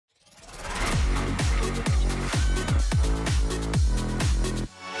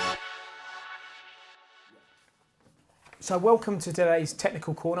So welcome to today's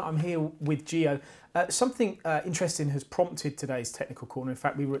Technical Corner. I'm here with Gio. Something interesting has prompted today's Technical Corner. In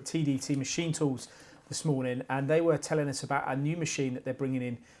fact, we were at TDT Machine Tools this morning and they were telling us about a new machine that they're bringing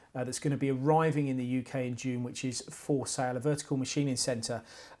in that's going to be arriving in the UK in June, which is for sale, a vertical machining centre.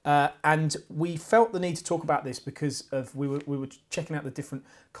 And we felt the need to talk about this because of we were checking out the different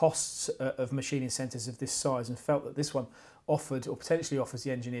costs of machining centres of this size and felt that this one offered or potentially offers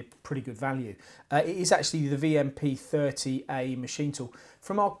the engineer pretty good value. It is actually the VMP 30A machine tool.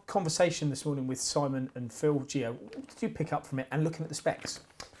 From our conversation this morning with Simon and Phil, Gio, what did you pick up from it and looking at the specs?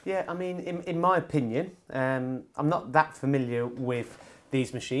 Yeah, I mean, in my opinion, I'm not that familiar with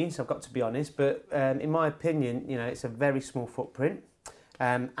these machines, I've got to be honest, but in my opinion, you know, it's a very small footprint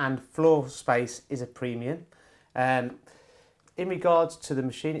and floor space is a premium. In regards to the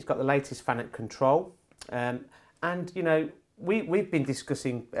machine, it's got the latest FANUC control. And, you know, we've been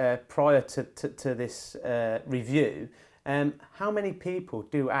discussing prior to this review, how many people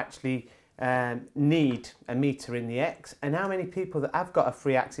do actually need a meter in the X, and how many people that have got a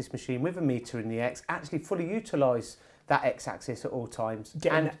 3-axis machine with a meter in the X actually fully utilise that X-axis at all times.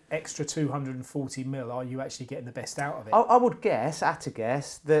 Getting an extra 240 mil, are you actually getting the best out of it? I would guess, at a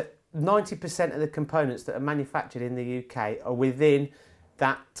guess, that 90% of the components that are manufactured in the UK are within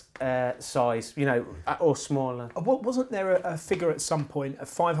that size, you know, or smaller. Wasn't there a figure at some point, a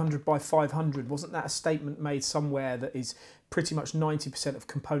 500 by 500? Wasn't that a statement made somewhere that is pretty much 90% of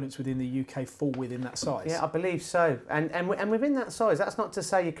components within the UK fall within that size? Yeah, I believe so. And within that size, that's not to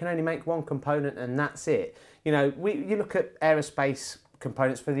say you can only make one component and that's it. You know, you look at aerospace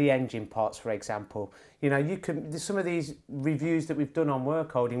components for the engine parts, for example. You know, there's some of these reviews that we've done on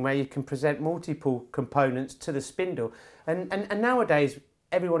work holding where you can present multiple components to the spindle. And nowadays,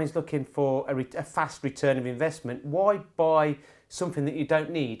 everyone is looking for a fast return of investment. Why buy something that you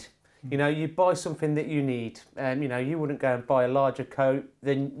don't need? You know, you buy something that you need. You know, you wouldn't go and buy a larger coat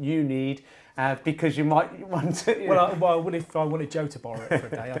than you need because you might want to. Well, if I wanted Joe to borrow it for a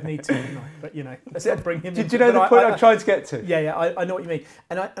day, I'd need to, wouldn't I? But you know, let's not bring him. Do you know the point I'm trying to get to? Yeah, I know what you mean,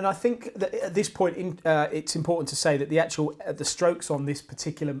 and I think that at this point, it's important to say that the strokes on this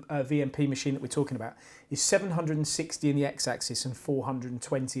particular VMP machine that we're talking about is 760 in the X-axis and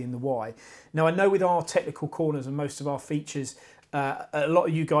 420 in the Y. Now, I know with our technical corners and most of our features, a lot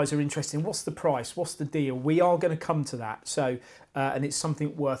of you guys are interested in what's the price, what's the deal. We are going to come to that, so and it's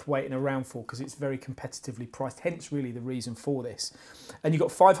something worth waiting around for because it's very competitively priced, hence really the reason for this. And you've got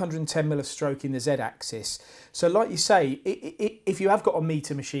 510 mil of stroke in the Z-axis. So like you say, if you have got a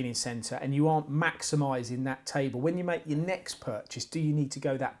meter machining centre and you aren't maximising that table, when you make your next purchase, do you need to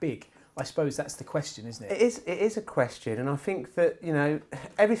go that big? I suppose that's the question, isn't it? It is a question, and I think that, you know,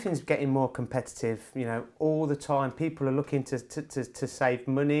 everything's getting more competitive, you know, all the time. People are looking to save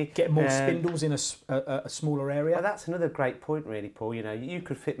money. Get more spindles in a smaller area. Well, that's another great point, really, Paul. You know, you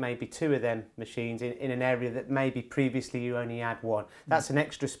could fit maybe 2 of them machines in an area that maybe previously you only had 1. That's an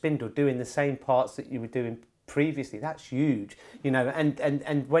extra spindle doing the same parts that you were doing previously. That's huge, you know,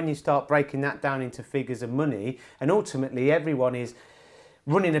 and when you start breaking that down into figures of money, and ultimately everyone is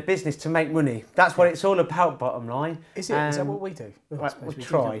running a business to make money. That's what it's all about, bottom line. Is it? Is that what we do? Well, we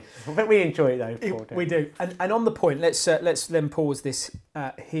try. But we enjoy it though, Paul. We do. And on the point, let's then pause this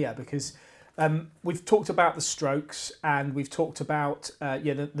here because we've talked about the strokes and we've talked about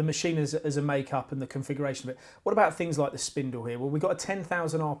the machine as a make-up and the configuration of it. What about things like the spindle here? Well, we've got a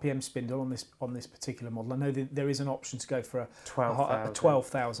 10,000 RPM spindle on this particular model. I know that there is an option to go for a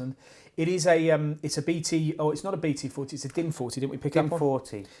 12,000. It is it's a BT. Oh, it's not a BT40. It's a DIN 40. Didn't we pick up on? DIN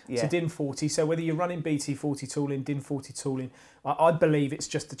 40. Yeah. It's a DIN 40. So whether you're running BT40 tooling, DIN 40 tooling, I believe it's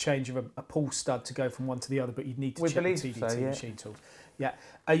just a change of a pull stud to go from one to the other. But you'd need to check the TDT machine tools. Yeah,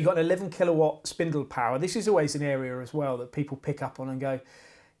 you've got an 11 kilowatt spindle power. This is always an area as well that people pick up on and go,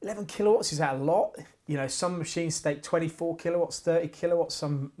 11 kilowatts, is that a lot? You know, some machines take 24 kilowatts, 30 kilowatts.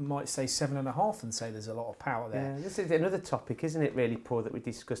 Some might say 7.5 and say there's a lot of power there. Yeah, this is another topic, isn't it, really, Paul, that we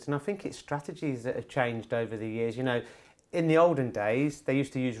discussed? And I think it's strategies that have changed over the years. You know, in the olden days, they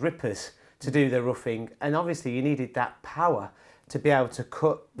used to use rippers to do the roughing. And obviously you needed that power to be able to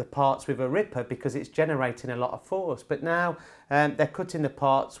cut the parts with a ripper because it's generating a lot of force. But now they're cutting the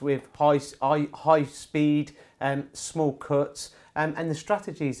parts with high speed, small cuts, and the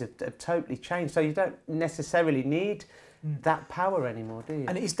strategies have totally changed. So you don't necessarily need that power anymore, do you?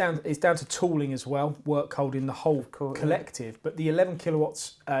 And it's down to tooling as well, work holding the whole collective. But the 11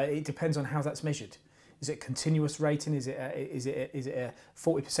 kilowatts, it depends on how that's measured. is it continuous rating? Is it a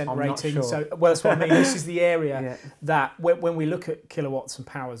 40% I'm rating? not sure. So, well, that's what I mean. This is the area Yeah. that when we look at kilowatts and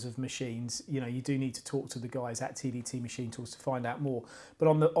powers of machines, you know, you do need to talk to the guys at TDT Machine Tools to find out more. But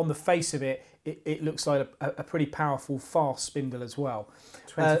on the face of it, it looks like a pretty powerful, fast spindle as well.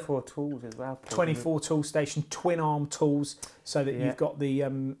 24 tools as well. 24 tool station, twin arm tools, so that Yeah. you've got the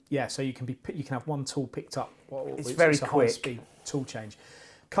so you can have one tool picked up. It's very a quick. high speed tool change.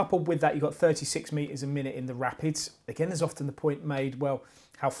 Coupled with that, you've got 36 meters a minute in the rapids. Again, there's often the point made, well,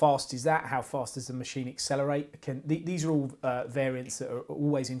 how fast is that? How fast does the machine accelerate? These are all variants that are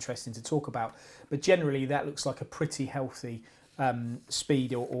always interesting to talk about, but generally that looks like a pretty healthy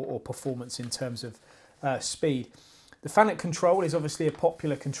speed or performance in terms of speed. The FANUC control is obviously a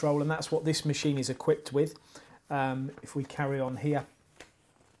popular control, and that's what this machine is equipped with. If we carry on here,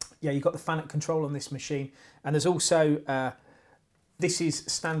 yeah, you've got the FANUC control on this machine, and there's also this is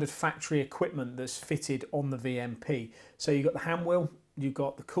standard factory equipment that's fitted on the VMP. So you've got the hand wheel, you've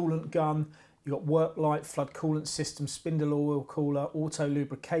got the coolant gun, you've got work light, flood coolant system, spindle oil cooler, auto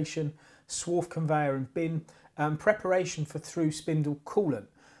lubrication, swarf conveyor and bin, preparation for through spindle coolant.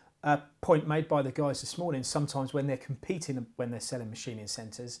 Point made by the guys this morning, sometimes when they're competing, when they're selling machining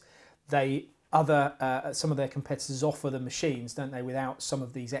centres, some of their competitors offer the machines, don't they, without some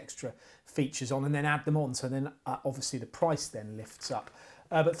of these extra features on, and then add them on, so then obviously the price then lifts up.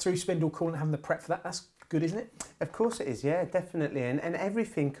 But through spindle coolant, having the prep for that's good, isn't it? Of course it is, yeah, definitely. And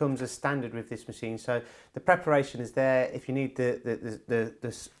everything comes as standard with this machine. So the preparation is there. If you need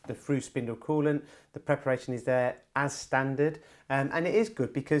the through spindle coolant, the preparation is there as standard. And it is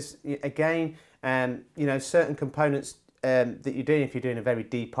good because, again, you know, certain components that you're doing, if you're doing a very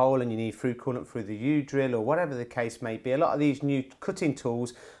deep hole and you need through coolant through the U-drill or whatever the case may be, a lot of these new cutting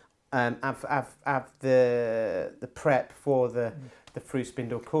tools have the prep for the through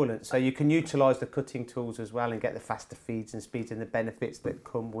spindle coolant, so you can utilise the cutting tools as well and get the faster feeds and speeds and the benefits that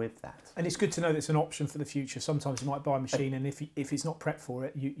come with that. And it's good to know that it's an option for the future. Sometimes you might buy a machine and if it's not prepped for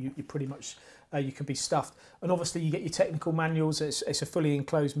it, you pretty much you can be stuffed. And obviously you get your technical manuals. It's a fully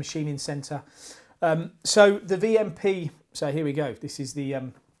enclosed machining centre. So the VMP. So here we go. This is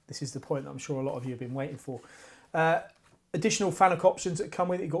the point that I'm sure a lot of you have been waiting for. Additional FANUC options that come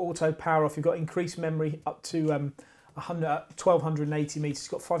with it. You've got auto power off. You've got increased memory up to 1280 metres. It's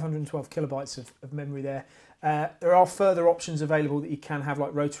got 512 kilobytes of memory there. There are further options available that you can have,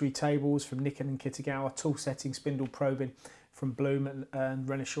 like rotary tables from Nikken and Kitagawa, tool setting, spindle probing from Bloom and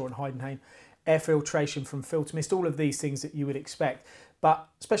Renishaw and Heidenhain, air filtration from Filter Mist, all of these things that you would expect. But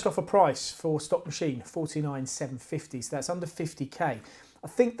special offer price for stock machine, 49,750, so that's under 50k. I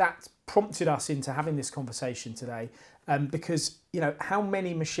think that prompted us into having this conversation today because, you know, how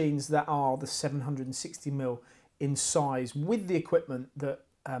many machines that are the 760mm in size with the equipment that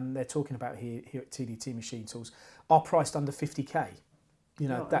they're talking about here at TDT Machine Tools are priced under 50k. You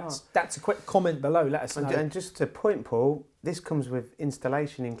know, that's a quick comment below. Let us know. And just to point, Paul, this comes with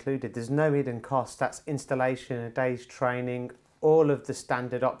installation included. There's no hidden cost. That's installation, a day's training, all of the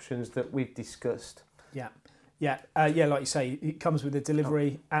standard options that we've discussed. Yeah, like you say, it comes with the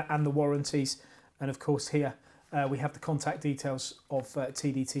delivery and the warranties, and of course here we have the contact details of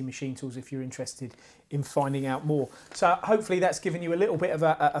TDT Machine Tools if you're interested in finding out more. So hopefully that's given you a little bit of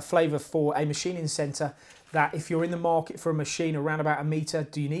a flavour for a machining centre, that if you're in the market for a machine around about a metre,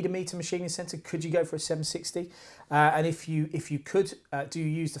 do you need a metre machining centre? Could you go for a 760? And if you could, do you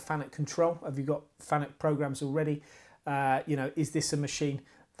use the FANUC control? Have you got FANUC programs already? You know, is this a machine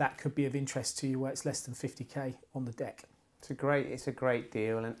that could be of interest to you where it's less than 50k on the deck? It's a great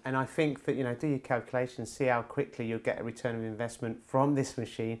deal, and I think that, you know, do your calculations, see how quickly you'll get a return of investment from this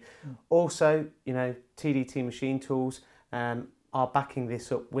machine. Also, you know, TDT Machine Tools are backing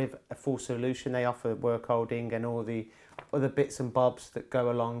this up with a full solution. They offer work holding and all the other bits and bobs that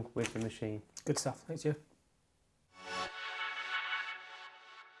go along with the machine. Good stuff. Thanks, Joe.